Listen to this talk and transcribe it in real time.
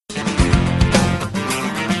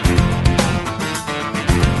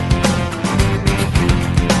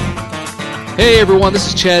Hey everyone, this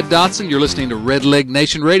is Chad Dotson. You're listening to Red Leg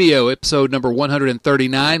Nation Radio, episode number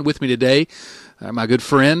 139. With me today, my good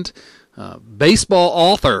friend, baseball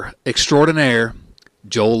author extraordinaire,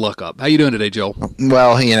 Joel Luckup. How you doing today, Joel?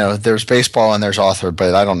 Well, you know, there's baseball and there's author,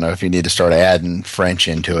 but I don't know if you need to start adding French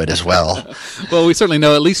into it as well. Well, we certainly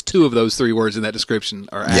know at least two of those three words in that description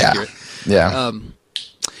are accurate. Yeah.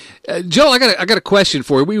 Joel, I got a question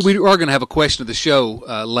for you. We are going to have a question of the show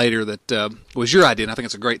later that was your idea, and I think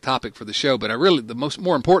it's a great topic for the show. But the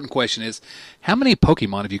more important question is, how many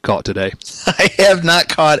Pokemon have you caught today? I have not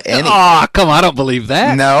caught any. Oh, come on, I don't believe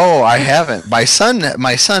that. No, I haven't. My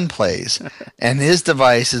son plays, and his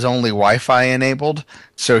device is only Wi-Fi enabled,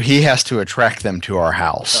 so he has to attract them to our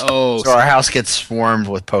house. Oh, so our house gets swarmed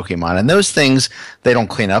with Pokemon, and those things, they don't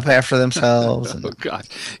clean up after themselves. Oh God,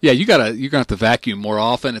 yeah, you're gonna have to vacuum more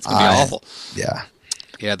often. It's gonna be awful. Yeah.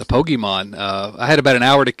 Yeah, the Pokemon. I had about an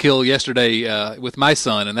hour to kill yesterday with my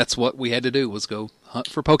son, and that's what we had to do was go hunt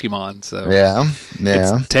for Pokemon. So yeah,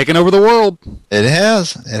 it's taken over the world. It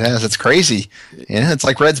has. It's crazy. Yeah, it's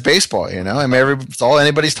like Reds baseball. You know, I mean, it's all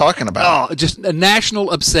anybody's talking about. Oh, just a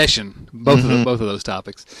national obsession. Both of those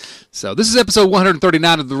topics. So this is episode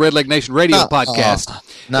 139 of the Red Leg Nation Radio podcast.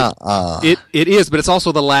 It is, but it's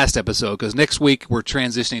also the last episode because next week we're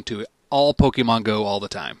transitioning to all Pokemon Go all the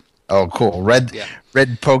time. Oh, cool. Red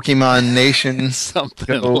Pokemon Nation.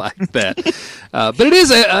 Something like that. But it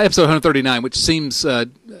is episode 139, which seems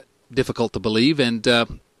difficult to believe. And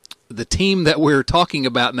the team that we're talking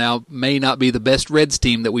about now may not be the best Reds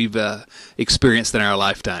team that we've experienced in our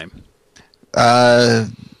lifetime.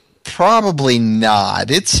 Probably not.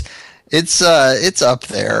 It's up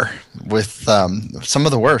there with some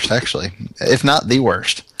of the worst, actually, if not the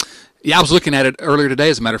worst. Yeah, I was looking at it earlier today,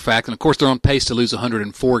 as a matter of fact, and of course they're on pace to lose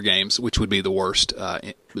 104 games, which would be the worst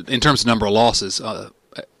in terms of number of losses.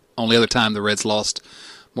 Only other time the Reds lost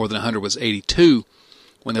more than 100 was 82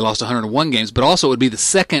 when they lost 101 games, but also it would be the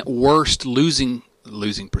second worst losing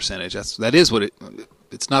percentage. That is what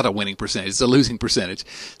it's not a winning percentage, it's a losing percentage.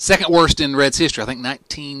 Second worst in Reds history, I think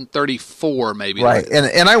 1934 maybe. Right,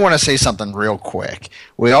 and I want to say something real quick.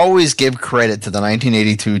 We always give credit to the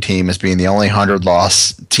 1982 team as being the only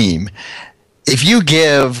 100-loss team. If you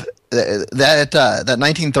give that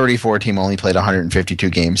 1934 team only played 152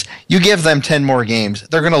 games, you give them 10 more games,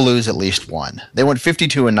 they're going to lose at least one. They went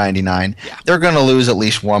 52 and 99. Yeah. They're going to lose at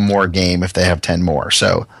least one more game if they have 10 more.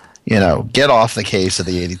 So, you know, get off the case of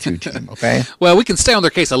the 82 team, okay? Well, we can stay on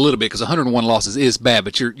their case a little bit because 101 losses is bad,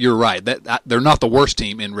 but you're right. They're not the worst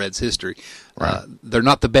team in Reds history. Right. They're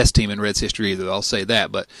not the best team in Reds history either, I'll say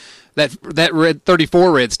that. But that Red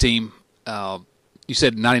 34 Reds team, you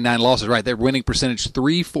said 99 losses, right? Their winning percentage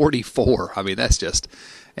 344. I mean, that's just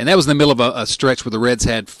 – and that was in the middle of a stretch where the Reds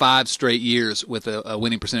had 5 straight years with a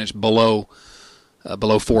winning percentage below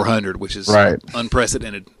 400, which is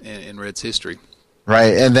unprecedented in Reds history.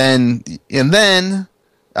 Right, and then,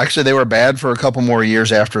 actually, they were bad for a couple more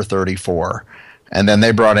years after 34, and then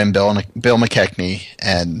they brought in Bill McKechnie,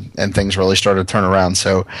 and things really started to turn around.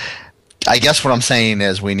 So, I guess what I'm saying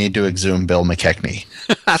is we need to exhume Bill McKechnie.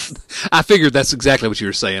 I figured that's exactly what you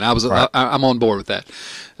were saying. I'm on board with that.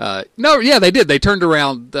 They did. They turned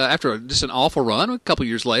around after just an awful run. A couple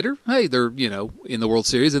years later, hey, they're in the World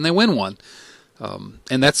Series and they win one.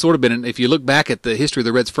 And that's sort of been, if you look back at the history of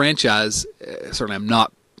the Reds franchise, certainly I'm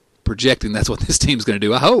not projecting that's what this team's going to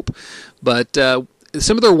do, I hope. But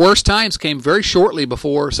some of their worst times came very shortly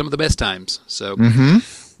before some of the best times. So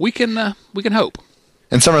we can hope.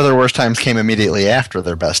 And some of their worst times came immediately after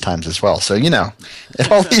their best times as well. So,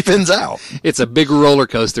 it all evens out. It's a big roller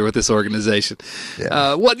coaster with this organization.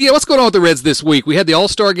 Yeah. What's going on with the Reds this week? We had the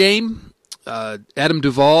All-Star game. Adam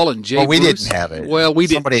Duvall and Jay Bruce. Well, we didn't have it. Well, we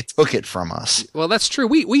did. Somebody took it from us. Well, that's true.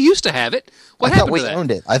 We used to have it. What happened to that? I thought we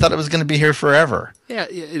owned it. I thought it was going to be here forever. Yeah,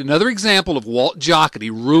 another example of Walt Jocketty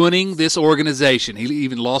ruining this organization. He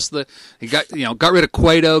even lost he got rid of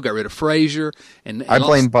Cueto, got rid of Frazier, and I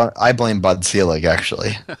blame Bud Selig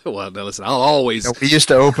actually. Well, now listen, I'll always. We used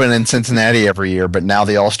to open in Cincinnati every year, but now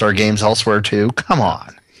the All-Star game's elsewhere too. Come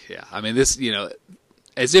on. Yeah, I mean this.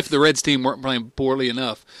 As if the Reds team weren't playing poorly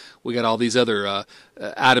enough. We got all these other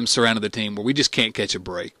items surrounding the team where we just can't catch a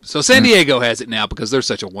break. So San Diego has it now because they're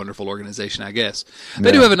such a wonderful organization, I guess.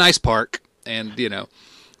 They do have a nice park, and,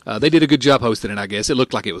 they did a good job hosting it, I guess. It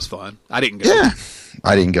looked like it was fun. I didn't go. Yeah,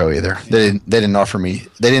 I didn't go either. They didn't offer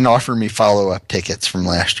me follow-up tickets from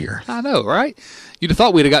last year. I know, right? You'd have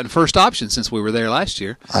thought we'd have gotten first option since we were there last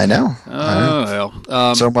year. I know.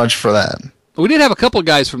 Well. So much for that. We did have a couple of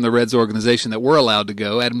guys from the Reds organization that were allowed to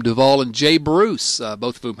go, Adam Duvall and Jay Bruce,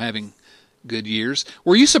 both of whom having good years.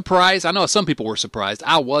 Were you surprised? I know some people were surprised.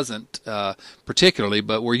 I wasn't particularly,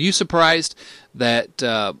 but were you surprised that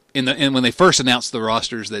when they first announced the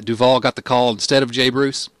rosters that Duvall got the call instead of Jay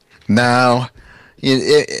Bruce? No.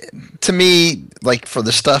 To me, like for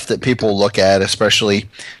the stuff that people look at, especially,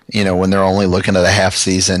 when they're only looking at a half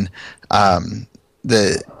season,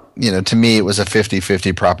 to me it was a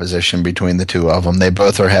 50-50 proposition between the two of them. They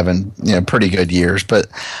both are having, pretty good years. But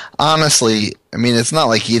honestly, I mean, it's not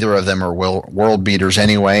like either of them are world beaters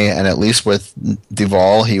anyway. And at least with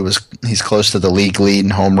Duvall, he's close to the league lead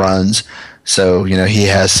in home runs. So, he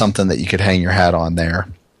has something that you could hang your hat on there.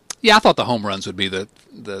 Yeah, I thought the home runs would be the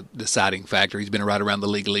deciding factor. He's been right around the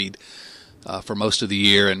league lead for most of the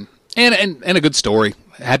year, and a good story.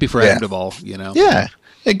 Happy for Adam Duvall, Yeah,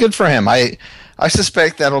 good for him. I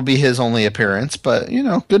suspect that'll be his only appearance, but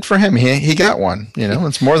good for him. He got one.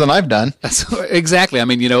 It's more than I've done. That's exactly. I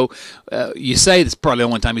mean, you say it's probably the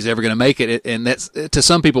only time he's ever going to make it, and that's to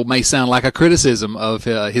some people may sound like a criticism of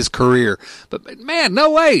his career. But man, no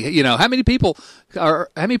way. How many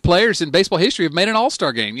players in baseball history have made an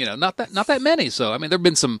All-Star game? Not that many. So I mean, there've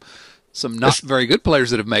been some not very good players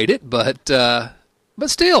that have made it, but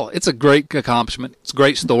still, it's a great accomplishment. It's a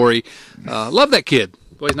great story. Love that kid.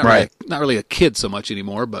 Well, he's not really a kid so much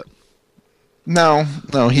anymore, but no,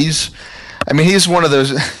 he's one of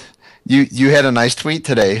those. You had a nice tweet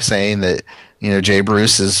today saying that Jay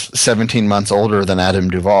Bruce is 17 months older than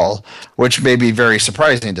Adam Duvall, which may be very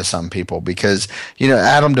surprising to some people because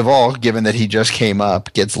Adam Duvall, given that he just came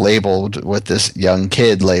up, gets labeled with this young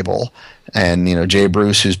kid label, and Jay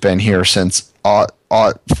Bruce, who's been here since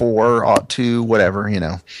 '04, '02, whatever,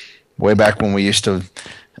 way back when we used to.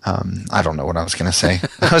 I don't know what I was going to say.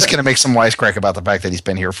 I was going to make some wisecrack about the fact that he's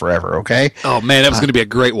been here forever, okay? Oh, man, that was going to be a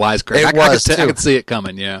great wisecrack. I could see it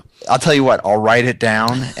coming, yeah. I'll tell you what, I'll write it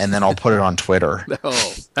down, and then I'll put it on Twitter.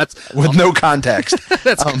 With no context.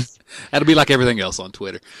 That'll be like everything else on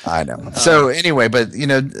Twitter. I know. So, anyway, but,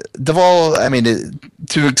 Duvall,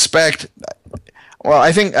 to expect... Well,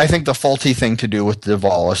 I think the faulty thing to do with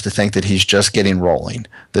Duvall is to think that he's just getting rolling,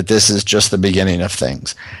 that this is just the beginning of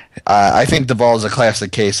things. I think Duvall is a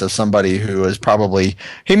classic case of somebody who is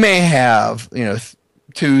he may have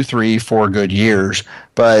 2, 3, 4 good years,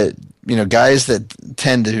 but guys that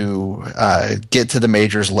tend to get to the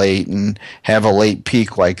majors late and have a late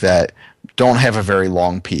peak like that don't have a very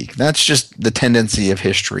long peak. That's just the tendency of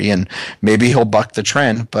history, and maybe he'll buck the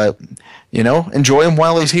trend, but enjoy him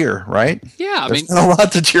while he's here, right? Yeah, There's not a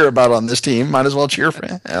lot to cheer about on this team. Might as well cheer for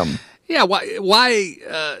him. Yeah, why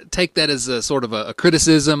take that as a sort of a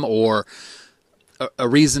criticism or a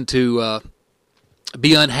reason to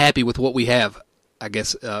be unhappy with what we have? I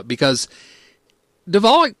guess because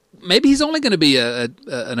Duvall, maybe he's only going to be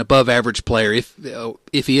an above-average player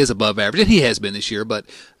if he is above average, and he has been this year. But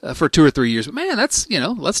for 2 or 3 years, but man, that's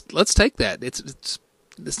let's take that. It's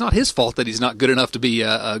not his fault that he's not good enough to be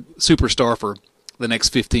a superstar for the next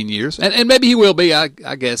 15 years, and maybe he will be. I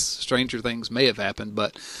guess stranger things may have happened,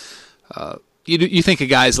 but you think of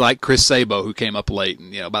guys like Chris Sabo who came up late,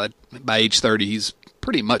 and by age 30 he's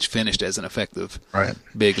pretty much finished as an effective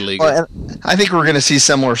big leaguer. Well, I think we're going to see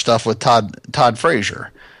similar stuff with Todd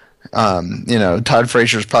Frazier. Todd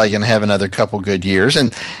Frazier's probably going to have another couple good years,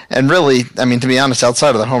 and really, to be honest,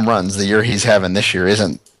 outside of the home runs, the year he's having this year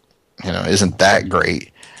isn't that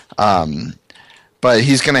great. But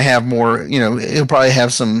he's going to have more. He'll probably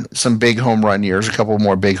have some big home run years, a couple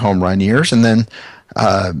more big home run years, and then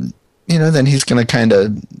then he's going to kind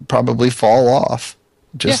of probably fall off.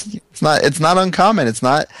 It's not uncommon. It's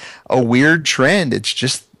not a weird trend. It's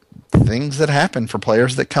just things that happen for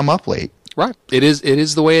players that come up late. Right. It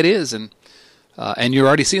is the way it is, and you're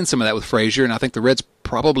already seeing some of that with Frazier. And I think the Reds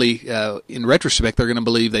probably, in retrospect, they're going to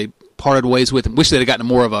believe they parted ways with him. Wish they'd have gotten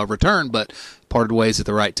more of a return, but parted ways at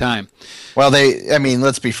the right time. Well,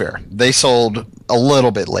 let's be fair. They sold a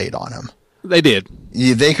little bit late on him. They did.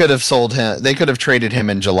 They could have sold him. They could have traded him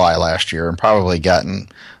in July last year and probably gotten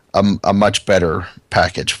a much better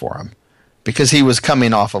package for him, because he was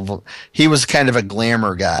coming off of, he was kind of a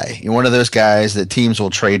glamour guy, one of those guys that teams will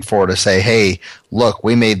trade for to say, hey, look,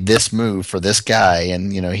 we made this move for this guy,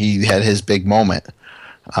 and he had his big moment.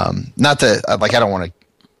 Not that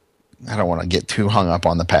I don't want to get too hung up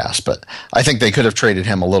on the past, but I think they could have traded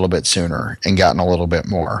him a little bit sooner and gotten a little bit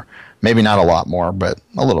more. Maybe not a lot more, but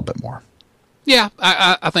a little bit more. Yeah,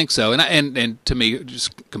 I think so. And to me,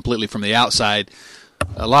 just completely from the outside,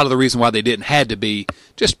 a lot of the reason why they didn't had to be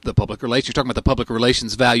just the public relations. You're talking about the public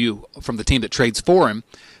relations value from the team that trades for him.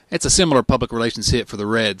 It's a similar public relations hit for the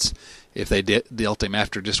Reds if they dealt him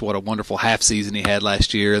after just what a wonderful half season he had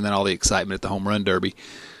last year, and then all the excitement at the home run derby.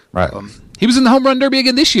 Right. He was in the home run derby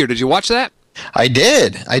again this year. Did you watch that? I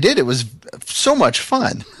did. It was so much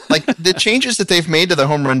fun. Like the changes that they've made to the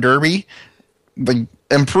home run derby,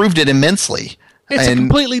 improved it immensely. It's a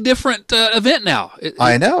completely different event now.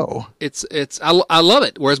 I know. I love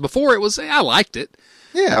it. Whereas before I liked it.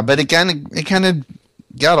 Yeah, but it kind of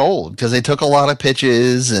got old because they took a lot of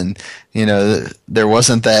pitches, and there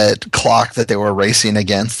wasn't that clock that they were racing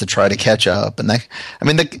against to try to catch up. And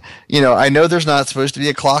I know there's not supposed to be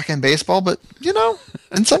a clock in baseball, but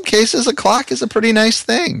in some cases a clock is a pretty nice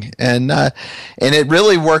thing, and it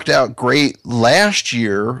really worked out great last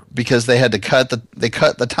year because they had to cut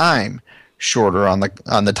the time shorter on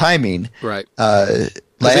the timing. Right.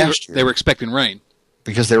 Last year they were expecting rain.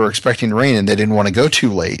 Because they were expecting rain and they didn't want to go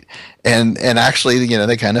too late. And actually,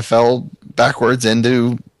 they kind of fell backwards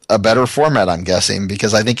into a better format, I'm guessing,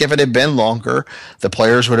 because I think if it had been longer, the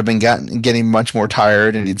players would have been getting much more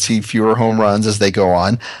tired and you'd see fewer home runs as they go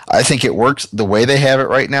on. I think it works the way they have it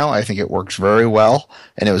right now. I think it works very well,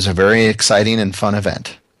 and it was a very exciting and fun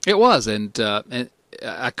event. It was, and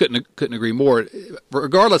I couldn't agree more,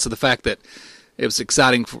 regardless of the fact that it was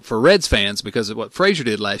exciting for Reds fans because of what Frazier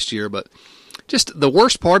did last year, but just the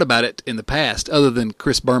worst part about it in the past, other than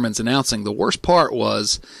Chris Berman's announcing, the worst part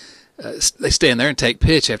was they stand there and take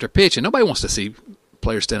pitch after pitch, and nobody wants to see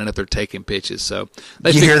players standing up there taking pitches. So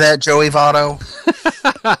you hear that, Joey Votto?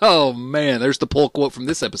 Oh, man, there's the pull quote from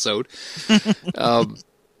this episode.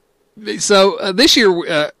 So this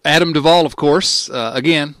year, Adam Duvall, of course,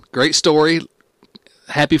 again, great story.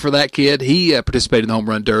 Happy for that kid. He participated in the home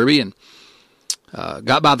run derby and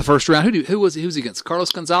got by the first round. Who was he against?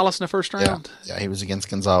 Carlos Gonzalez in the first round? Yeah, he was against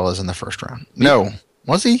Gonzalez in the first round. No,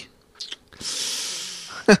 was he?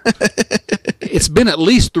 It's been at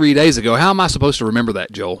least 3 days ago. How am I supposed to remember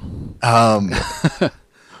that, Joel? I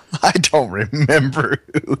don't remember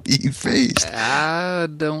who he faced.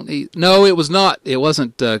 No, it was not. It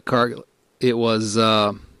wasn't Cargo. It was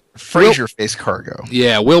Frazier faced Cargo.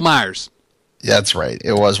 Yeah, Will Myers. Yeah, that's right.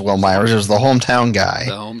 It was Will Myers. It was the hometown guy.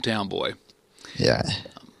 The hometown boy. Yeah.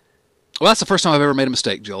 Well, that's the first time I've ever made a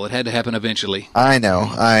mistake, Joel. It had to happen eventually. I know,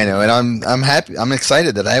 and I'm happy. I'm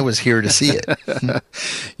excited that I was here to see it.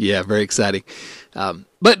 Yeah, very exciting.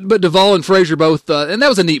 But Duvall and Frazier both, and that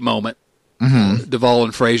was a neat moment. Mm-hmm. Duvall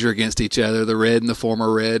and Frazier against each other, the Red and the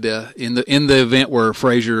former Red, in the event where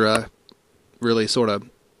Frazier really sort of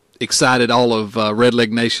excited all of Red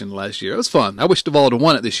Leg Nation last year. It was fun. I wish Duvall had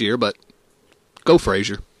won it this year, but go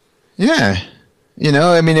Frazier. Yeah,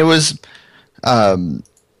 it was. I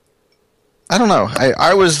don't know.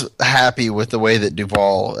 I was happy with the way that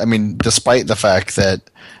Duvall. Despite the fact that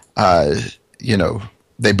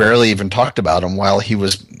they barely even talked about him while he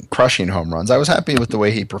was crushing home runs. I was happy with the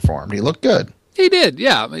way he performed. He looked good. He did,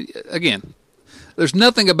 yeah. Again, there's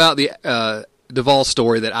nothing about the Duvall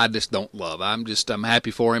story that I just don't love. I'm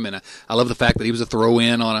happy for him, and I love the fact that he was a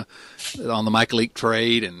throw-in on the Mike Leake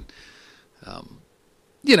trade, and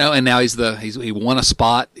and now he won a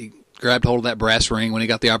spot. He grabbed hold of that brass ring when he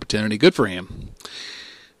got the opportunity. Good for him.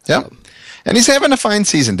 Yeah. And he's having a fine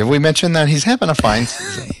season. Did we mention that? He's having a fine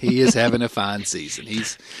season. He is having a fine season.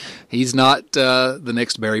 He's not the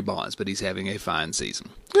next Barry Bonds, but he's having a fine season.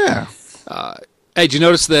 Yeah. Hey, did you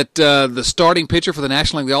notice that the starting pitcher for the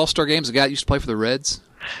National League, the All-Star Games, the guy that used to play for the Reds?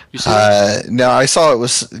 You see that? No, I saw it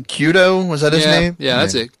was Cueto. Was that his name? Yeah,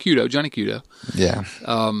 that's it. Cueto, Johnny Cueto. Yeah.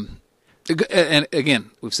 And again,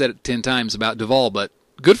 we've said it 10 times about Duvall, but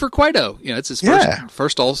good for Cueto. It's his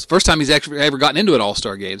first time he's actually ever gotten into an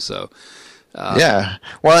All-Star game. So, yeah.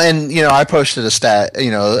 Well, and I posted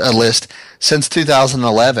a list since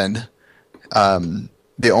 2011.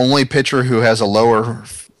 The only pitcher who has a lower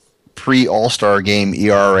pre-All-Star game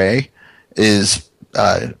ERA is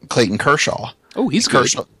Clayton Kershaw. Oh, he's good.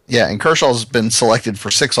 Yeah, and Kershaw's been selected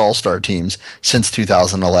for 6 All-Star teams since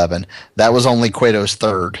 2011. That was only Cueto's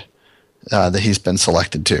third that he's been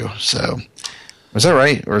selected to. So. Was that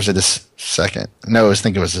right, or is it his second? No, I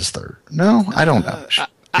think it was his third. No, I don't know.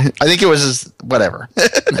 I think it was his whatever.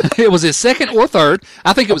 It was his second or third.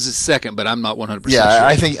 I think it was his second, but I'm not 100% sure. Yeah,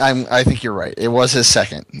 I think you're right. It was his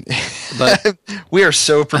second. But we are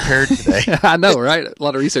so prepared today. I know, right? A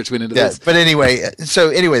lot of research went into this. But anyway,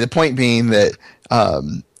 the point being that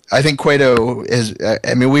I think Cueto is.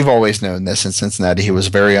 We've always known this in Cincinnati. He was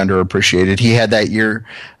very underappreciated. He had that year.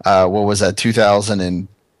 What was that?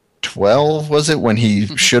 2012 was it, when he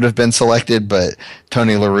should have been selected, but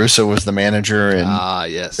Tony La Russa was the manager, and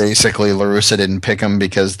yes. Basically La Russa didn't pick him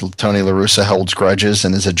because Tony La Russa holds grudges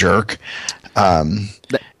and is a jerk.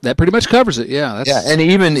 That pretty much covers it. Yeah. Yeah, and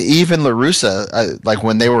even La Russa, like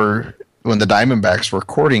when the Diamondbacks were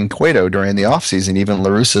courting Cueto during the offseason, even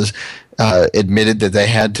La Russa's admitted that they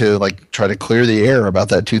had to try to clear the air about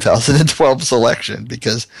that 2012 selection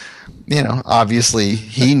because, obviously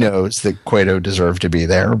he knows that Cueto deserved to be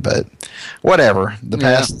there, but whatever. The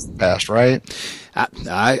past is the past, right?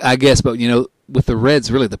 I guess, but with the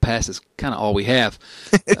Reds, really the past is kind of all we have.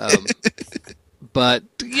 But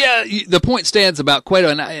yeah, the point stands about Cueto,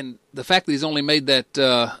 and the fact that he's only made that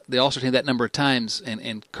the All-Star team that number of times,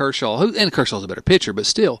 and Kershaw's a better pitcher, but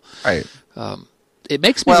still, right? It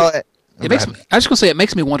makes me. I was just gonna say it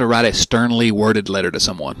makes me want to write a sternly worded letter to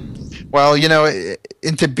someone. Well,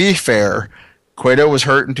 and to be fair, Cueto was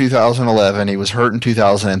hurt in 2011. He was hurt in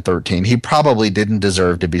 2013. He probably didn't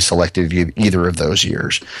deserve to be selected either of those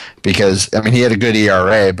years because, he had a good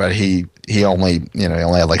ERA, but he only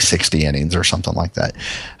had like 60 innings or something like that.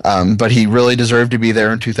 But he really deserved to be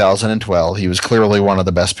there in 2012. He was clearly one of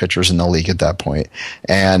the best pitchers in the league at that point.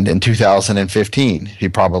 And in 2015, he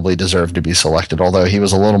probably deserved to be selected, although he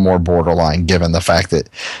was a little more borderline given the fact that,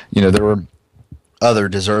 there were other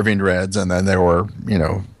deserving Reds and then there were,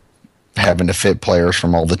 having to fit players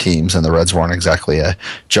from all the teams, and the Reds weren't exactly a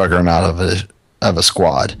juggernaut of a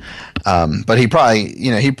squad. But he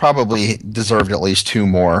probably deserved at least 2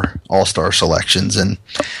 more All-Star selections, and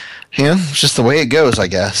it's just the way it goes, I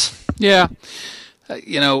guess. Yeah,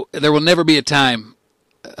 there will never be a time.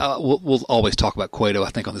 We'll always talk about Cueto, I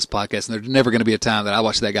think, on this podcast, and there's never going to be a time that I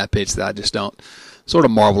watch that guy pitch that I just don't sort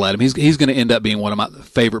of marvel at him. He's going to end up being one of my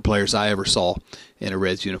favorite players I ever saw in a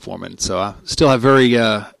Reds uniform, and so I still have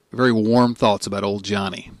very warm thoughts about old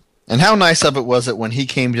Johnny. And how nice of it was it when he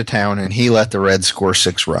came to town and he let the Reds score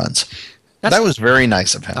 6 runs. That was very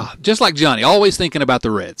nice of him. Just like Johnny, always thinking about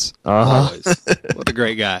the Reds. Always. What a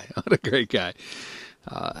great guy. What a great guy.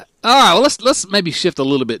 All right, well, let's maybe shift a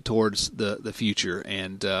little bit towards the future.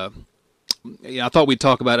 And I thought we'd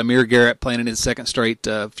talk about Amir Garrett playing in his second straight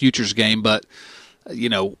futures game, but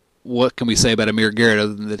what can we say about Amir Garrett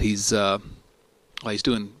other than that he's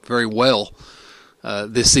doing very well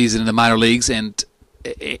this season in the minor leagues,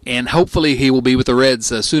 and hopefully he will be with the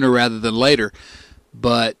Reds sooner rather than later.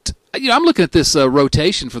 But I'm looking at this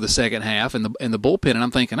rotation for the second half and the bullpen, and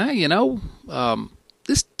I'm thinking, hey,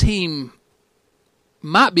 this team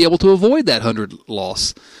might be able to avoid that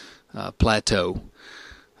 100-loss plateau.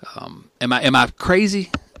 Am I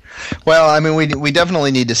crazy? Well, we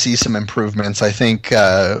definitely need to see some improvements. I think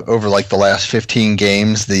over the last 15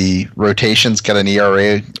 games, the rotation's got an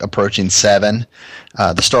ERA approaching 7.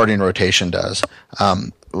 The starting rotation does.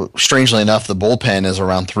 Strangely enough, the bullpen is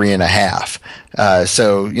around 3.5.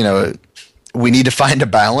 So, we need to find a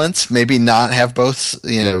balance. Maybe not have both,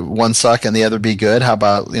 one suck and the other be good. How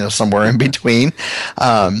about, somewhere in between?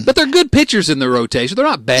 But they're good pitchers in the rotation. They're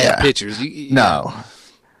not bad pitchers.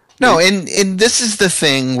 No, and this is the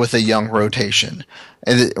thing with a young rotation.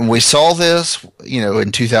 And we saw this,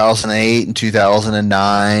 in 2008 and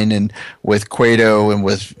 2009 and with Cueto and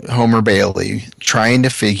with Homer Bailey trying to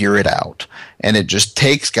figure it out. And it just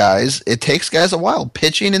takes guys a while.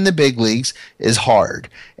 Pitching in the big leagues is hard.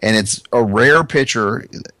 And it's a rare pitcher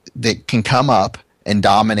that can come up and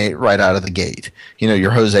dominate right out of the gate.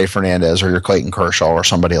 Your Jose Fernandez or your Clayton Kershaw or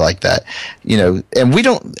somebody like that. And we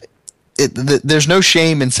don't... there's no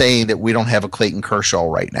shame in saying that we don't have a Clayton Kershaw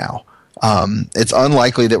right now. It's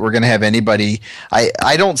unlikely that we're going to have anybody.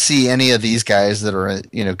 I don't see any of these guys that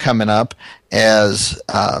are coming up as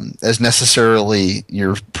necessarily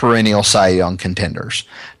your perennial Cy Young contenders.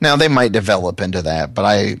 Now they might develop into that,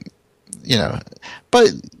 but but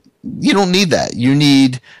you don't need that. You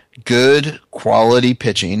need good quality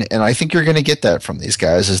pitching, and I think you're going to get that from these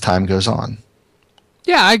guys as time goes on.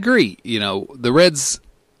 Yeah, I agree. The Reds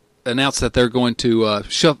announced that they're going to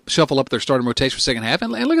shuffle up their starting rotation for second half,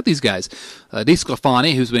 and look at these guys.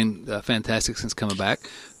 DeSclafani, who's been fantastic since coming back.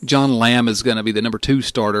 John Lamb is going to be the number 2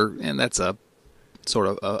 starter, and that's a sort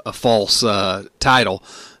of a false title.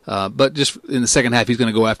 But just in the second half, he's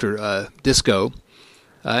going to go after Disco,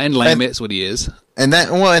 and Lamb is what he is. And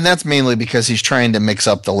that's mainly because he's trying to mix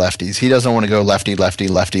up the lefties. He doesn't want to go lefty, lefty,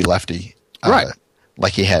 lefty, lefty, right,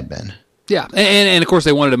 like he had been. Yeah, and of course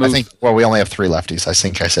they wanted to move. We only have 3 lefties. I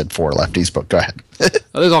think I said 4 lefties, but go ahead.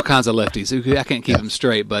 Well, there's all kinds of lefties. I can't keep them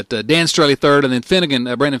straight. But Dan Straley 3rd, and then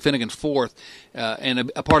Brandon Finnegan 4th.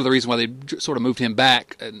 And a part of the reason why they sort of moved him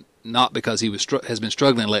back, not because he has been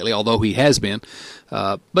struggling lately, although he has been,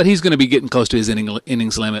 but he's going to be getting close to his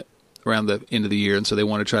innings limit around the end of the year, and so they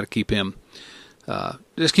want to try to keep him,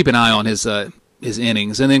 just keep an eye on his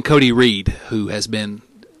innings. And then Cody Reed, who has been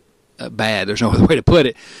bad. There's no other way to put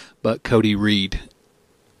it. But Cody Reed.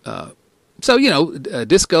 So,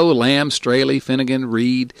 Disco, Lamb, Straley, Finnegan,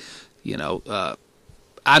 Reed,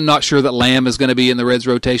 I'm not sure that Lamb is going to be in the Reds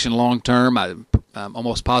rotation long term. I'm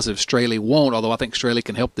almost positive Straley won't, although I think Straley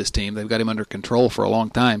can help this team. They've got him under control for a long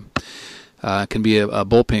time. Can be a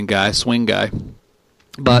bullpen guy, swing guy.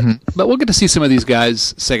 But we'll get to see some of these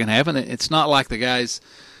guys second half, and it's not like the guys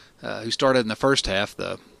who started in the first half,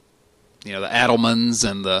 the Adelmans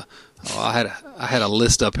and I had a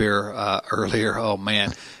list up here earlier. Oh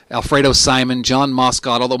man, Alfredo Simon, John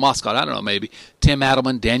Moscott, although Moscott, I don't know, maybe Tim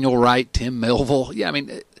Adelman, Daniel Wright, Tim Melville. Yeah, I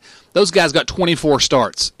mean, those guys got 24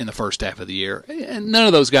 starts in the first half of the year, and none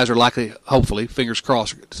of those guys are likely, hopefully, fingers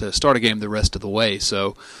crossed, to start a game the rest of the way.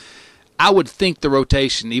 So I would think the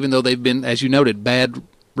rotation, even though they've been, as you noted, bad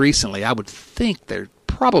recently, I would think they're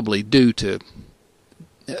probably due to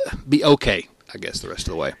be okay, I guess, the rest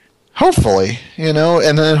of the way. Hopefully, and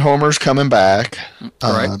then Homer's coming back.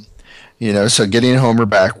 Right. So getting Homer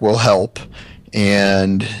back will help.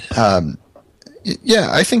 And,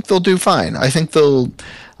 I think they'll do fine. I think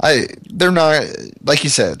they're not, like you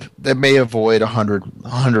said, they may avoid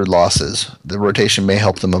 100 losses. The rotation may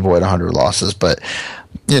help them avoid 100 losses, but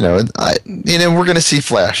we're going to see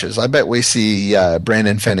flashes. I bet we see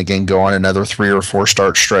Brandon Finnegan go on another 3 or 4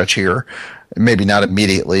 start stretch here. Maybe not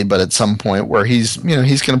immediately, but at some point where he's going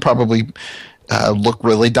to probably look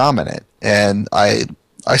really dominant. And I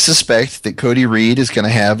suspect that Cody Reed is going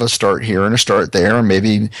to have a start here and a start there, and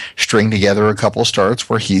maybe string together a couple starts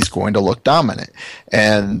where he's going to look dominant.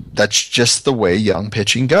 And that's just the way young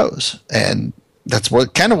pitching goes. And that's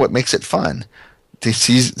what makes it fun to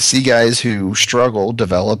see guys who struggle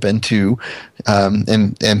develop into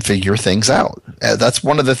and figure things out. That's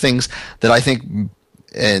one of the things that I think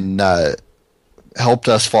helped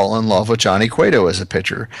us fall in love with Johnny Cueto as a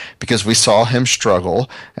pitcher, because we saw him struggle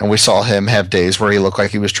and we saw him have days where he looked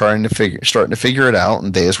like he was starting to figure it out,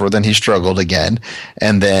 and days where then he struggled again,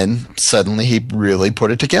 and then suddenly he really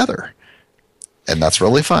put it together. And that's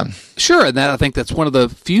really fun. Sure, and I think that's one of the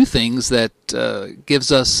few things that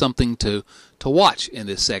gives us something to watch in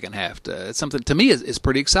this second half. It's something, to me, is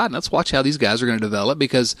pretty exciting. Let's watch how these guys are going to develop,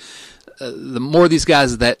 because the more these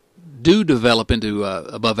guys that do develop into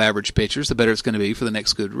above-average pitchers, the better it's going to be for the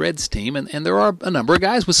next good Reds team. And there are a number of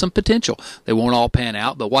guys with some potential. They won't all pan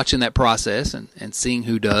out, but watching that process and seeing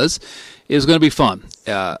who does is going to be fun.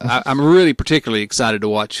 I'm really particularly excited to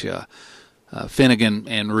watch Finnegan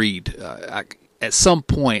and Reed. At some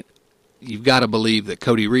point, you've got to believe that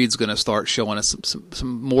Cody Reed's going to start showing us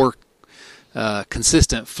some more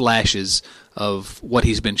consistent flashes of what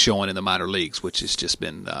he's been showing in the minor leagues, which has just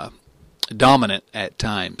been dominant at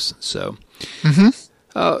times. So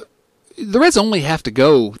the Reds only have to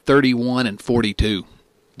go 31-42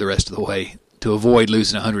 the rest of the way to avoid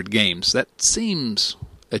losing 100 games. That seems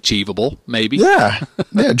achievable, maybe. Yeah,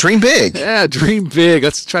 dream big. Yeah, dream big.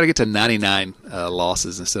 Let's try to get to 99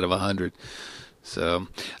 losses instead of 100. So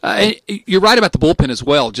and you're right about the bullpen as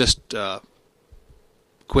well. Just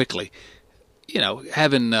quickly,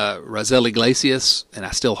 having Raisel Iglesias, and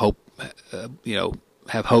I still hope,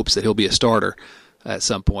 have hopes that he'll be a starter at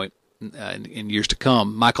some point in years to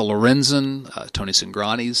come. Michael Lorenzen, Tony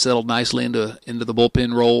Cingrani's settled nicely into the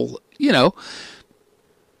bullpen role.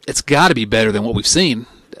 It's got to be better than what we've seen.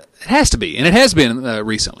 It has to be, and it has been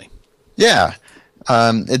recently. Yeah,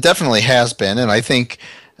 it definitely has been, and I think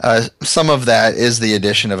some of that is the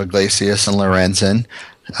addition of Iglesias and Lorenzen.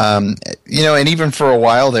 And even for a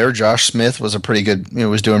while there, Josh Smith was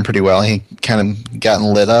was doing pretty well. He kind of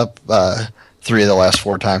gotten lit up 3 of the last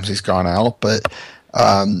 4 times he's gone out, but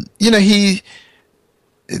he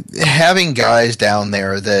having guys down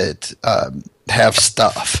there that have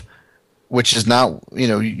stuff, which is not,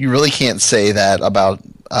 you really can't say that about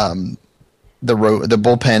the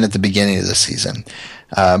bullpen at the beginning of the season.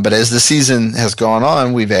 But as the season has gone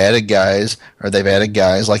on, they've added guys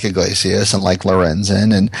like Iglesias and like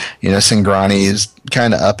Lorenzen, and Cingrani is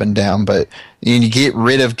kind of up and down. But you get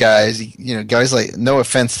rid of guys, guys like, no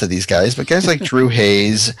offense to these guys, but guys like Drew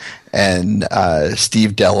Hayes and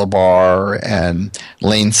Steve Delabar and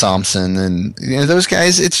Lane Thompson, and those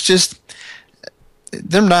guys. It's just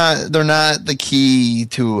they're not the key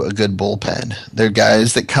to a good bullpen. They're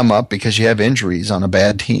guys that come up because you have injuries on a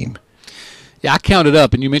bad team. Yeah, I counted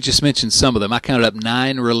up, and you just mentioned some of them. I counted up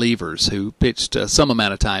 9 relievers who pitched some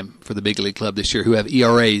amount of time for the big league club this year, who have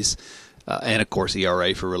ERAs, and of course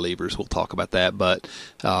ERA for relievers. We'll talk about that, but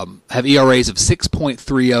have ERAs of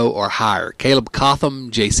 6.30 or higher. Caleb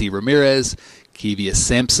Cotham, J.C. Ramirez, Kevius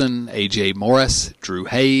Sampson, A.J. Morris, Drew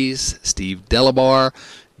Hayes, Steve Delabar,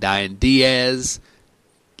 Diane Diaz,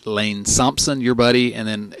 Lane Thompson, your buddy, and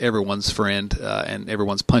then everyone's friend and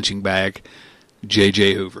everyone's punching bag,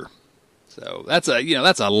 J.J. Hoover. So that's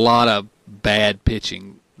a lot of bad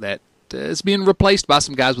pitching that is being replaced by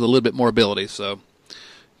some guys with a little bit more ability. So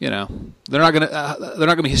they're not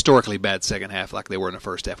gonna be historically bad second half like they were in the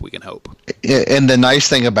first half. We can hope. And the nice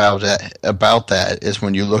thing about that is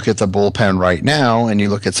when you look at the bullpen right now and you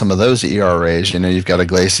look at some of those ERAs, you've got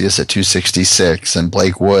Iglesias at 2.66 and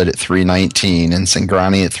Blake Wood at 3.19 and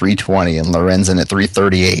Cingrani at 3.20 and Lorenzen at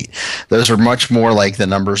 3.38. Those are much more like the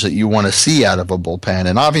numbers that you want to see out of a bullpen,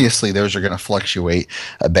 and obviously those are going to fluctuate.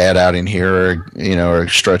 A bad outing here, or a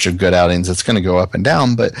stretch of good outings, it's going to go up and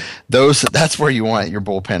down. But that's where you want your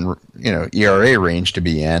bullpen, ERA range to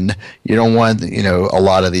be in. You don't want, a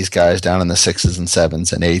lot of these guys down in the 6s and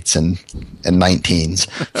 7s and 8s and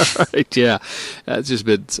 19s. Right, yeah. It's just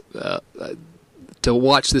been to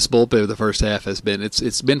watch this bullpen of the first half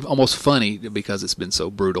it's been almost funny because it's been so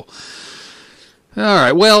brutal. All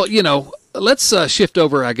right, well, let's shift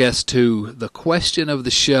over, I guess, to the question of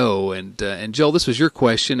the show. And Joel, this was your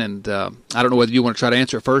question, and I don't know whether you want to try to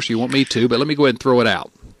answer it first or you want me to, but let me go ahead and throw it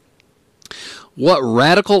out. What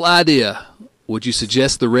radical idea would you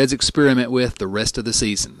suggest the Reds experiment with the rest of the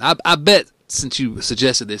season? I bet, since you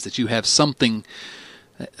suggested this, that you have something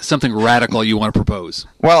radical you want to propose.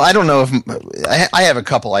 Well, I don't know if I have a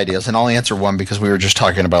couple ideas, and I'll answer one because we were just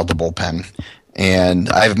talking about the bullpen. And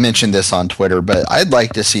I've mentioned this on Twitter, but I'd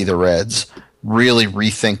like to see the Reds really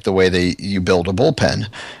rethink the way you build a bullpen.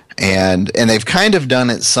 And they've kind of done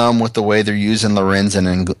it some with the way they're using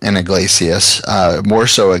Lorenzen and Iglesias, more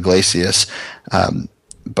so Iglesias.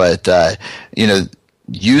 But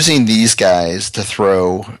using these guys to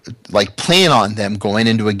throw, plan on them going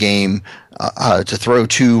into a game to throw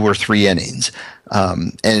 2 or 3 innings.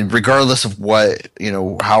 And regardless of what,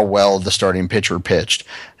 how well the starting pitcher pitched.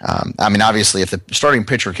 Obviously, if the starting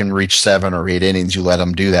pitcher can reach 7 or 8 innings, you let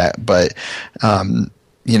them do that. But,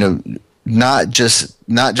 not just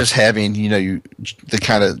having, the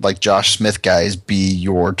kind of like Josh Smith guys be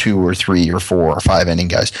your 2 or 3 or 4 or 5 inning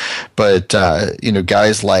guys, but,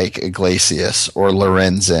 guys like Iglesias or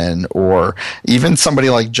Lorenzen or even somebody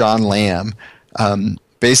like John Lamb,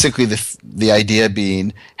 basically the idea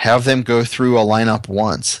being have them go through a lineup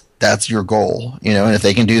once. That's your goal, and if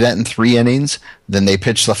they can do that in 3 innings, then they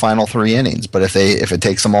pitch the final 3 innings. But if it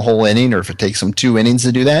takes them a whole inning or if it takes them 2 innings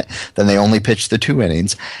to do that, then they only pitch the 2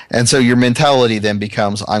 innings. And so your mentality then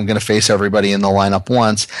becomes, I'm going to face everybody in the lineup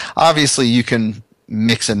once. Obviously, you can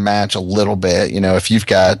mix and match a little bit. If you've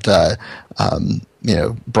got,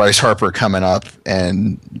 Bryce Harper coming up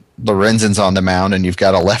and Lorenzen's on the mound and you've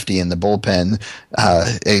got a lefty in the bullpen,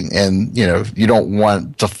 and you don't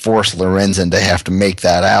want to force Lorenzen to have to make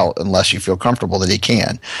that out unless you feel comfortable that he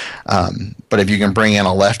can. But if you can bring in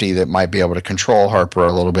a lefty that might be able to control Harper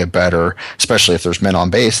a little bit better, especially if there's men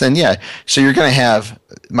on base, then yeah. So you're going to have,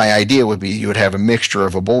 my idea would be you would have a mixture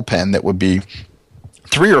of a bullpen that would be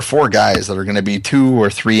 3 or 4 guys that are going to be 2 or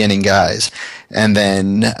 3 inning guys, and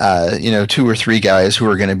then 2 or 3 guys who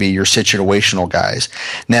are going to be your situational guys.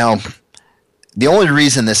 Now, the only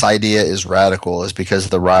reason this idea is radical is because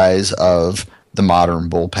of the rise of the modern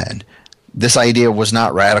bullpen. This idea was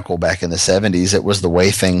not radical back in the 70s. It was the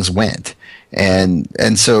way things went, and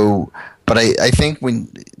so. But I think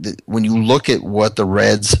when you look at what the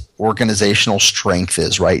Reds' organizational strength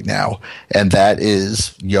is right now, and that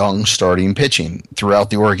is young starting pitching throughout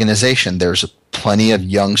the organization, there's plenty of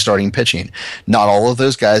young starting pitching. Not all of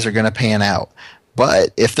those guys are going to pan out.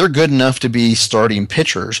 But if they're good enough to be starting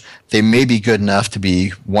pitchers, they may be good enough to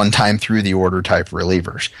be one-time through the order type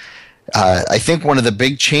relievers. I think one of the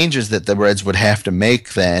big changes that the Reds would have to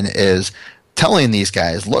make then is telling these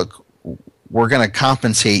guys, look, we're going to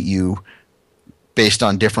compensate you based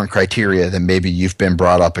on different criteria than maybe you've been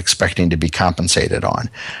brought up expecting to be compensated on.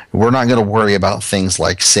 We're not going to worry about things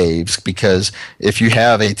like saves, because if you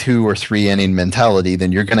have a 2 or 3 inning mentality,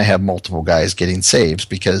 then you're going to have multiple guys getting saves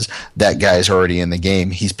because that guy's already in the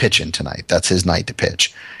game. He's pitching tonight. That's his night to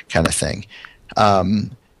pitch, kind of thing.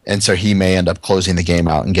 And so he may end up closing the game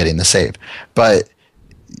out and getting the save. But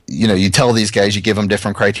you tell these guys, you give them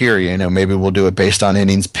different criteria. Maybe we'll do it based on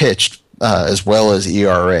innings pitched, as well as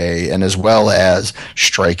ERA and as well as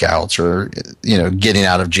strikeouts or, getting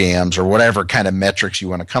out of jams or whatever kind of metrics you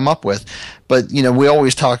want to come up with. But, we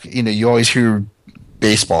always talk, you always hear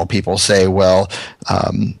baseball people say, well,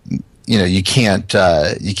 you can't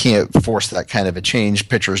force that kind of a change.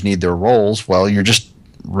 Pitchers need their roles. Well, you're just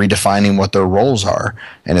redefining what their roles are,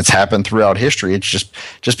 and it's happened throughout history. It's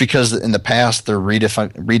just because in the past their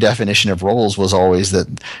redefinition of roles was always that,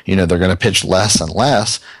 they're going to pitch less and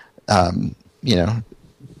less.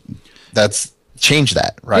 That's changed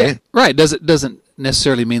that, right? Yeah, right. Doesn't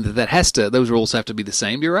necessarily mean that has to. Those rules have to be the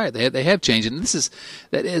same. You're right. They have changed, and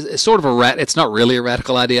that is sort of it's not really a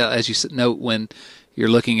radical idea, as you note when you're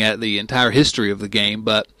looking at the entire history of the game.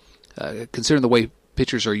 But considering the way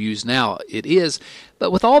pitchers are used now, it is.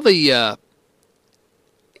 But with all the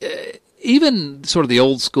even sort of the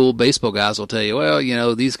old school baseball guys will tell you, well,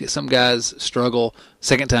 some guys struggle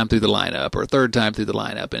second time through the lineup or third time through the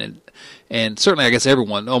lineup, and certainly I guess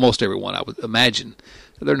almost everyone, I would imagine,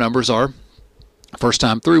 their numbers are first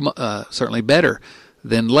time through certainly better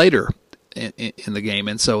than later in the game.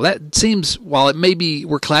 And so that seems, while it may be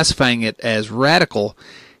we're classifying it as radical,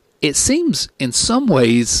 it seems in some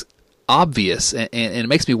ways obvious, and it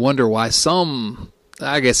makes me wonder why some,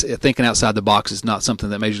 I guess thinking outside the box is not something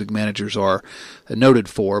that Major League managers are noted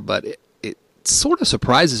for, but it sort of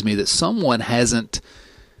surprises me that someone hasn't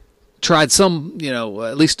tried some,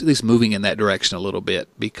 at least moving in that direction a little bit,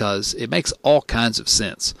 because it makes all kinds of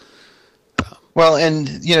sense. Well, and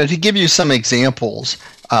to give you some examples,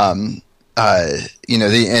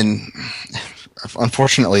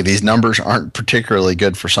 unfortunately, these numbers aren't particularly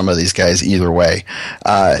good for some of these guys either way.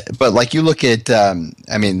 But like you look at,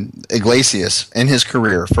 Iglesias in his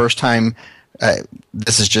career, first time.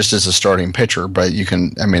 This is just as a starting pitcher, but you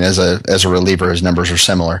can, as a reliever, his numbers are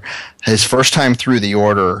similar. His first time through the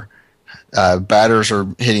order, batters are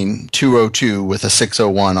hitting 202 with a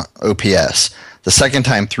 601 OPS. The second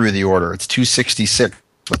time through the order, it's 266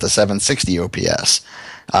 with a 760 OPS.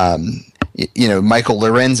 Michael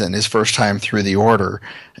Lorenzen, his first time through the order,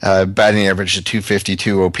 batting average of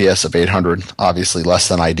 252, OPS of 800, obviously less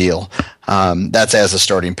than ideal. That's as a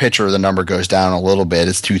starting pitcher. The number goes down a little bit.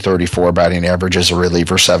 It's 234 batting average as a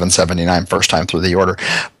reliever, 779 first time through the order.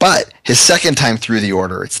 But his second time through the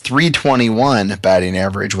order, it's 321 batting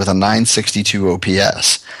average with a 962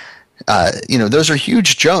 OPS. Those are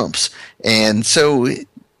huge jumps. And so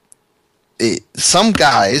some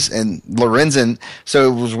guys, and Lorenzen,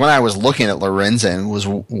 so it was when I was looking at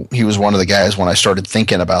Lorenzen, he was one of the guys when I started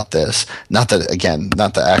thinking about this. Not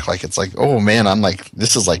to act like it's like, oh man, I'm like,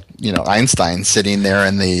 this is like, Einstein sitting there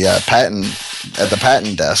in the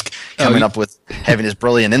patent desk coming up with having his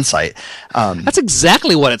brilliant insight. That's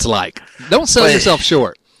exactly what it's like. Don't sell yourself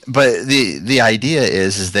short. But the idea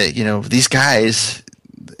is that, these guys,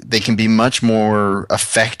 they can be much more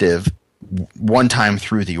effective one time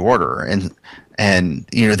through the order, and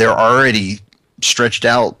they're already stretched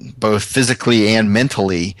out both physically and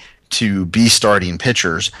mentally to be starting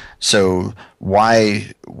pitchers. So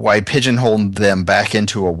why pigeonhole them back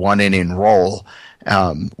into a 1-inning role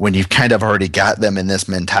when you've kind of already got them in this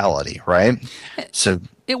mentality, right? So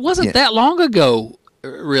it wasn't that long ago,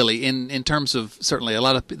 really, in terms of certainly a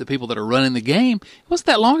lot of the people that are running the game. It wasn't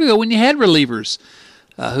that long ago when you had relievers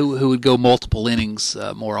who would go multiple innings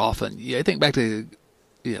more often. Yeah, I think back to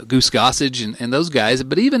Goose Gossage and those guys,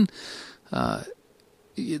 but even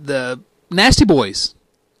the Nasty Boys,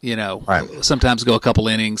 right, sometimes go a couple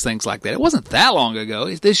innings, things like that. It wasn't that long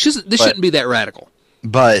ago. This shouldn't be that radical.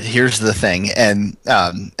 But here's the thing, and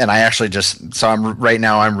I actually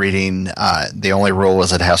I'm reading The Only Rule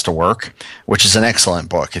Is It Has to Work, which is an excellent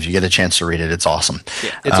book. If you get a chance to read it, it's awesome.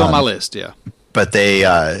 Yeah, it's on my list. Yeah. But they,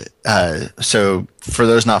 so for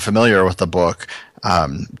those not familiar with the book,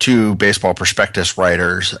 two Baseball Prospectus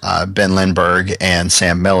writers, Ben Lindbergh and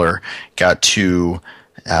Sam Miller, got to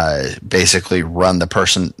basically run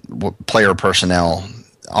the player personnel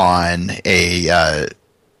on a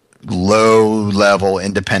low-level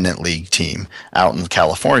independent league team out in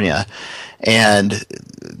California. And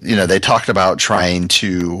they talked about trying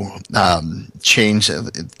to change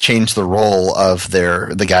the role of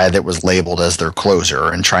the guy that was labeled as their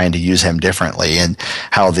closer and trying to use him differently, and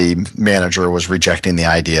how the manager was rejecting the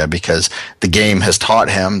idea because the game has taught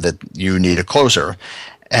him that you need a closer.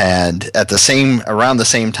 And around the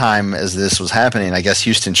same time as this was happening, I guess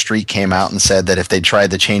Houston Street came out and said that if they tried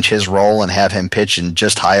to change his role and have him pitch in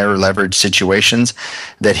just higher leverage situations,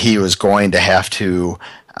 that he was going to have to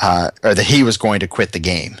or that he was going to quit the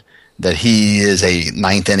game, that he is a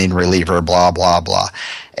ninth inning reliever, blah, blah, blah.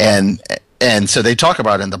 And so they talk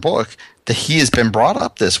about in the book that he has been brought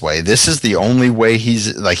up this way. This is the only way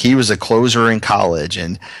he was a closer in college.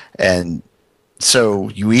 And so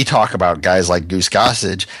we talk about guys like Goose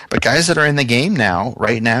Gossage, but guys that are in the game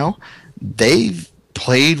right now, they've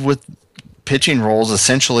played with pitching roles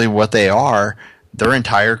essentially what they are their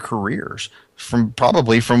entire careers.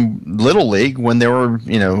 Probably from Little League when there were,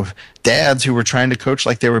 dads who were trying to coach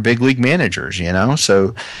like they were big league managers,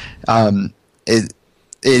 So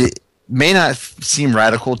it may not seem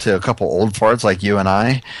radical to a couple old farts like you and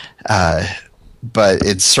I, but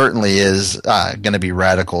it certainly is going to be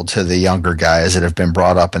radical to the younger guys that have been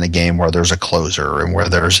brought up in a game where there's a closer and where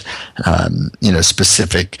there's,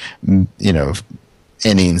 specific,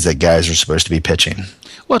 innings that guys are supposed to be pitching.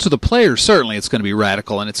 Well, to the players, certainly it's going to be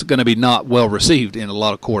radical, and it's going to be not well received in a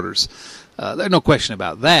lot of quarters. There's no question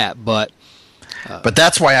about that, but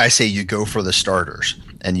that's why I say you go for the starters,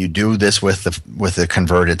 and you do this with the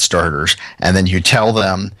converted starters, and then you tell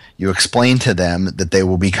them, you explain to them that they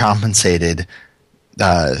will be compensated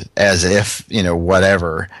as if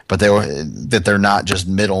whatever, but that they're not just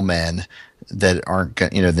middlemen that aren't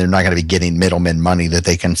they're not going to be getting middlemen money, that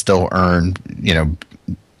they can still earn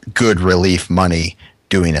good relief money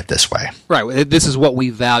doing it this way. Right. This is what we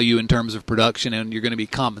value in terms of production, and you're going to be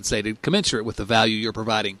compensated commensurate with the value you're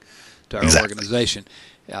providing to our organization.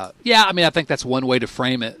 I think that's one way to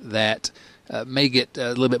frame it that may get a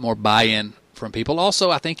little bit more buy-in from people.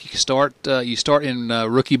 Also, I think you start in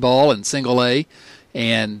rookie ball and single A,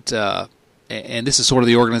 and this is sort of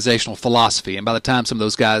the organizational philosophy. And by the time some of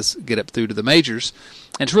those guys get up through to the majors,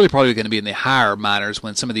 and it's really probably going to be in the higher minors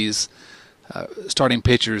when some of these starting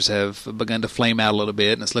pitchers have begun to flame out a little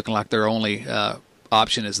bit, and it's looking like their only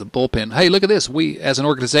option is the bullpen. Hey, look at this. We, as an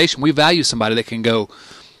organization, we value somebody that can go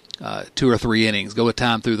 2 or 3 innings, go a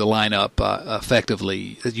time through the lineup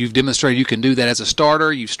effectively. You've demonstrated you can do that as a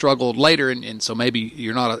starter. You've struggled later, and so maybe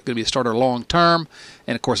you're not going to be a starter long term.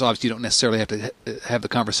 And, of course, obviously you don't necessarily have to have the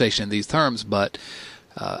conversation in these terms. But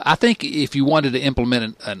I think if you wanted to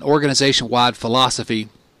implement an organization-wide philosophy,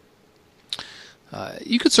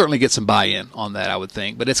 you could certainly get some buy-in on that, I would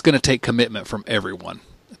think. But it's going to take commitment from everyone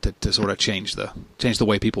to sort of change the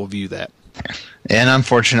way people view that. And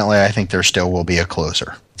unfortunately, I think there still will be a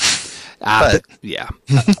closer. I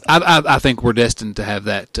think we're destined to have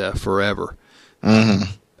that forever.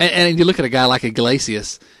 Mm-hmm. And you look at a guy like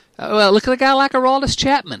Iglesias. Look at a guy like Aroldis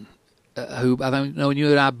Chapman, who I know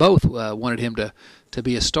you and I both wanted him to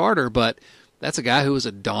be a starter, but that's a guy who was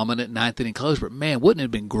a dominant ninth-inning closer. But, man, wouldn't it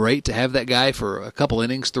have been great to have that guy for a couple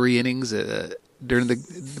innings, 3 innings during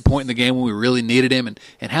the point in the game when we really needed him?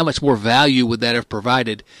 And how much more value would that have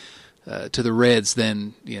provided to the Reds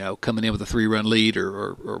than coming in with a 3-run lead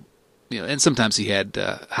or and sometimes he had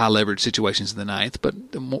high leverage situations in the ninth, but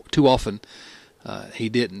too often he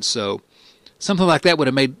didn't. So something like that would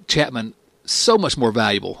have made Chapman so much more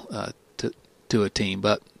valuable to a team.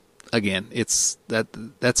 But again, that's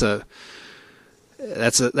a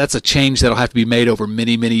change that'll have to be made over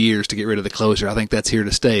many, many years to get rid of the closer. I think that's here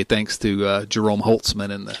to stay, thanks to Jerome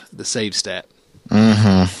Holtzman and the save stat.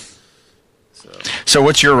 Mm-hmm. So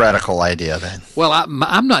what's your radical idea then? Well,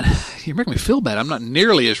 I'm not. You're making me feel bad. I'm not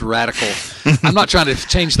nearly as radical. I'm not trying to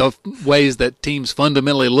change the ways that teams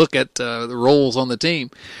fundamentally look at the roles on the team.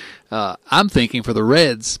 I'm thinking for the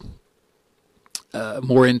Reds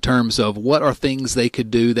more in terms of what are things they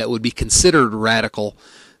could do that would be considered radical,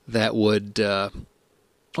 that would, that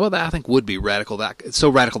I think would be radical. It's so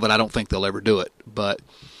radical that I don't think they'll ever do it. But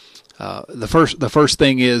the first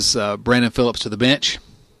thing is Brandon Phillips to the bench.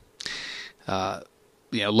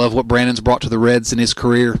 Love what Brandon's brought to the Reds in his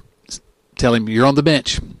career. Tell him you're on the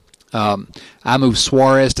bench. I move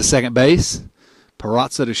Suarez to second base,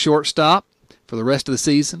 Peraza to shortstop for the rest of the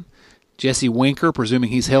season, Jesse Winker, presuming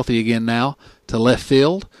he's healthy again now, to left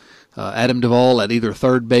field, Adam Duvall at either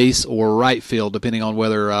third base or right field, depending on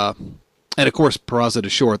whether, and of course Peraza to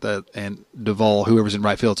short, and Duvall, whoever's in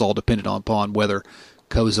right field, it's all dependent upon whether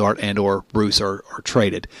Cozart and or Bruce are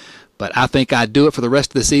traded. But I think I'd do it for the rest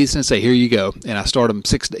of the season and say, here you go. And I start them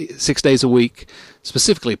 6 days a week,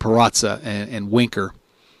 specifically Peraza and Winker.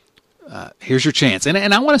 Here's your chance. And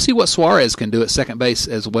I want to see what Suarez can do at second base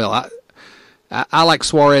as well. I like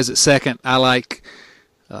Suarez at second. I like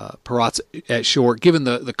Peraza at short. Given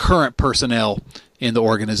the current personnel in the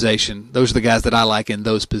organization, those are the guys that I like in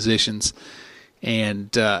those positions.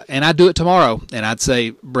 And I'd do it tomorrow. And I'd say,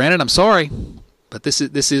 Brandon, I'm sorry, but this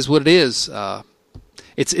is what it is.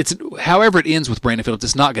 It's however it ends with Brandon Phillips,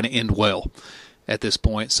 it's not going to end well at this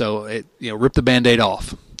point. So rip the Band-Aid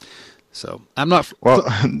off. So I'm not. Well,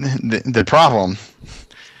 the problem,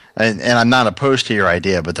 and I'm not opposed to your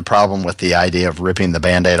idea, but the problem with the idea of ripping the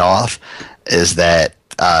Band-Aid off is that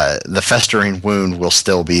the festering wound will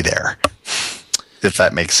still be there. If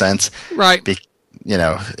that makes sense, right?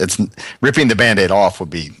 It's ripping the Band-Aid off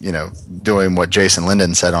would be, doing what Jason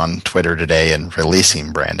Linden said on Twitter today and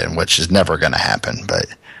releasing Brandon, which is never going to happen. But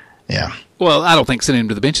yeah. Well, I don't think sending him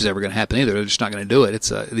to the bench is ever going to happen either. They're just not going to do it. It's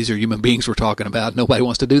these are human beings we're talking about. Nobody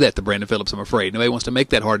wants to do that to Brandon Phillips, I'm afraid. Nobody wants to make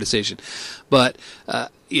that hard decision. But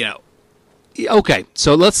okay.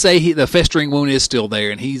 So let's say the festering wound is still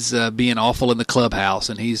there, and he's being awful in the clubhouse,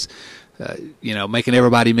 and he's making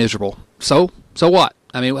everybody miserable. So what?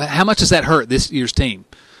 I mean, how much does that hurt this year's team?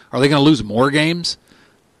 Are they going to lose more games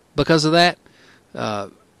because of that?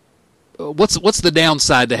 What's the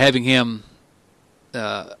downside to having him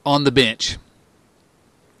on the bench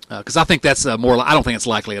Because I think that's more. I don't think it's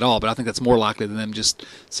likely at all, but I think that's more likely than them just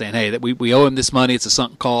saying, "Hey, that we owe him this money. It's a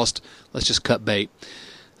sunk cost. Let's just cut bait."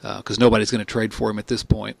 Because nobody's going to trade for him at this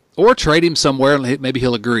point, or trade him somewhere and maybe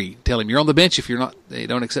he'll agree. Tell him you're on the bench if you're not. They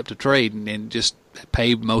don't accept a trade, and just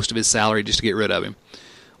pay most of his salary just to get rid of him.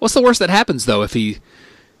 What's the worst that happens though if he's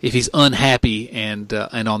unhappy and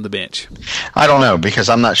on the bench? I don't know, because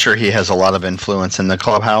I'm not sure he has a lot of influence in the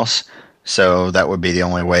clubhouse. So that would be the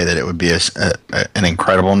only way that it would be an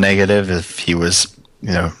incredible negative if he was,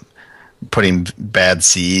 putting bad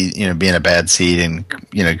seed, being a bad seed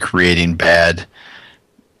and, creating bad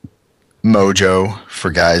mojo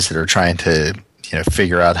for guys that are trying to,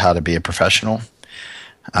 figure out how to be a professional.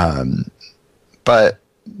 But,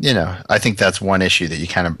 I think that's one issue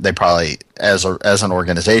that they probably, as an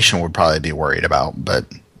organization, would probably be worried about. But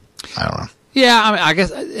I don't know. Yeah, I mean, I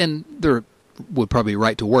guess, and they're would probably be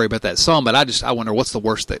right to worry about that some, but I wonder what's the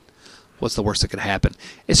worst that could happen.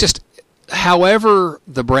 It's just, however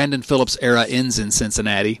the Brandon Phillips era ends in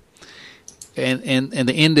Cincinnati, and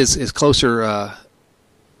the end is closer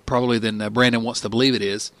probably than Brandon wants to believe it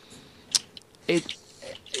is. It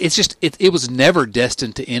was never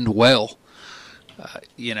destined to end well.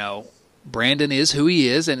 Brandon is who he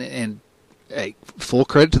is, and hey, full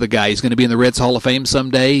credit to the guy. He's going to be in the Reds Hall of Fame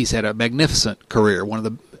someday. He's had a magnificent career. One of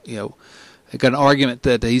the I got an argument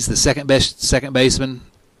that he's the second best second baseman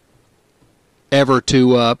ever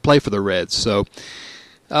to play for the Reds. So,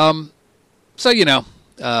 it's going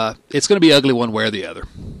to be ugly one way or the other.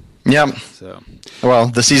 Yeah. So, well,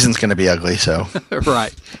 the season's going to be ugly, so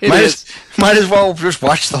right. Might as well just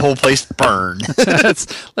watch the whole place burn.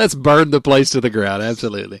 Let's burn the place to the ground.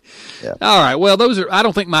 Absolutely. Yeah. All right. Well, I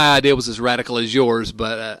don't think my idea was as radical as yours,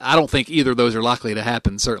 but I don't think either of those are likely to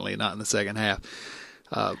happen. Certainly not in the second half.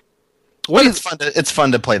 It's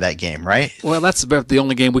fun to play that game, right? Well, that's about the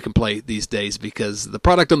only game we can play these days because the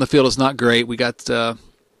product on the field is not great. We got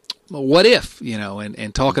what if,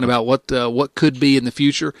 and talking about what could be in the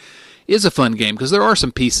future is a fun game because there are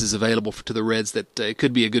some pieces available to the Reds that it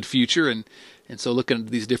could be a good future, and so looking at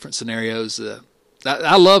these different scenarios,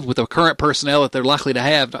 I love with the current personnel that they're likely to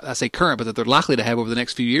have. I say current, but that they're likely to have over the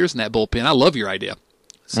next few years in that bullpen. I love your idea.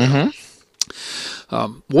 So,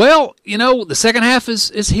 well, the second half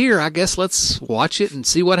is here. I guess let's watch it and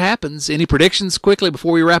see what happens. Any predictions quickly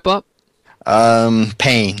before we wrap up?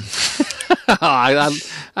 Pain. I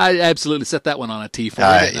absolutely set that one on a tee for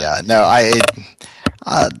you. Yeah, no,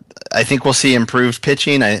 I think we'll see improved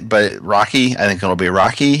pitching, but rocky. I think it'll be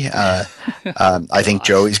rocky. I think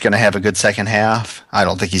Joey's going to have a good second half. I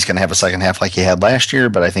don't think he's going to have a second half like he had last year,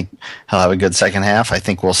 but I think he'll have a good second half. I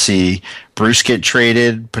think we'll see Bruce get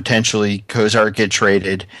traded, potentially Cozart get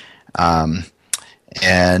traded, and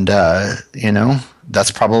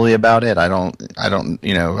that's probably about it. I don't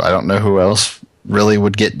know who else really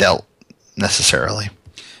would get dealt necessarily.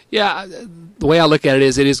 Yeah. The way I look at it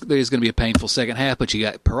is there's going to be a painful second half, but you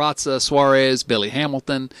got Peraza, Suarez, Billy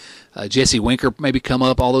Hamilton, Jesse Winker maybe come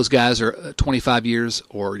up. All those guys are 25 years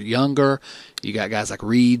or younger. You got guys like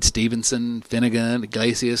Reed, Stevenson, Finnegan,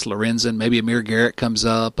 Iglesias, Lorenzen. Maybe Amir Garrett comes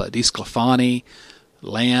up, DeSclafani,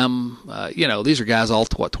 Lamb. These are guys all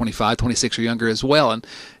 25, 26 or younger as well,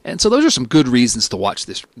 and so those are some good reasons to watch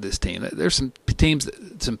this team. There's some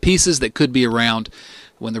some pieces that could be around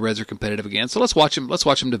when the Reds are competitive again. So let's watch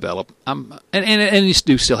them develop. And you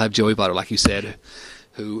do still have Joey Votto, like you said,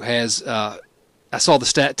 who has I saw the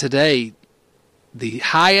stat today, the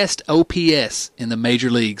highest OPS in the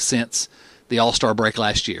major leagues since the All-Star break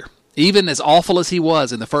last year. Even as awful as he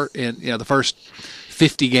was in the first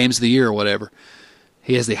 50 games of the year or whatever,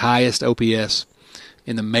 he has the highest OPS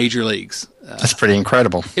in the major leagues. That's pretty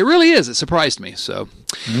incredible. It really is. It surprised me. So,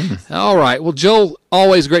 All right. Well, Joel,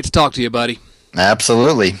 always great to talk to you, buddy.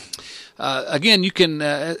 Absolutely. Again, you can,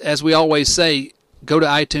 as we always say, go to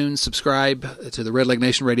iTunes, subscribe to the Red Leg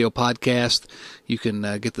Nation Radio podcast. You can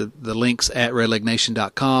get the links at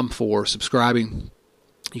redlegnation.com for subscribing.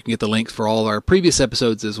 You can get the links for all of our previous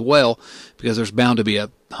episodes as well, because there's bound to be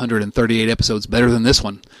 138 episodes better than this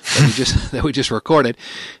one that we just recorded.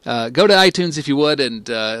 Go to iTunes if you would, and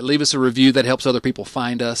leave us a review. That helps other people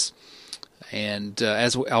find us. And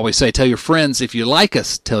as we always say, tell your friends. If you like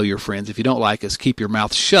us, tell your friends. If you don't like us, keep your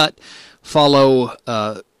mouth shut. Follow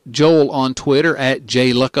Joel on Twitter at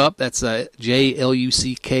JLookup. That's JLuckhaupt.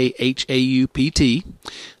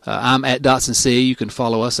 I'm at Dotson C. You can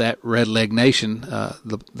follow us at Red Leg Nation,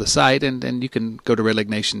 the site, and you can go to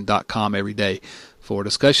redlegnation.com every day for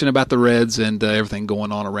discussion about the Reds and everything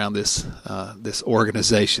going on around this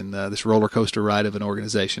organization, this roller coaster ride of an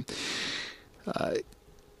organization.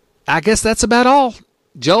 I guess that's about all.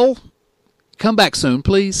 Joel, come back soon,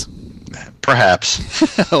 please. Perhaps.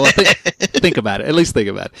 Well, think about it. At least think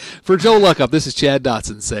about it. For Joe Luckoff, this is Chad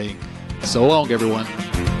Dotson saying, so long, everyone.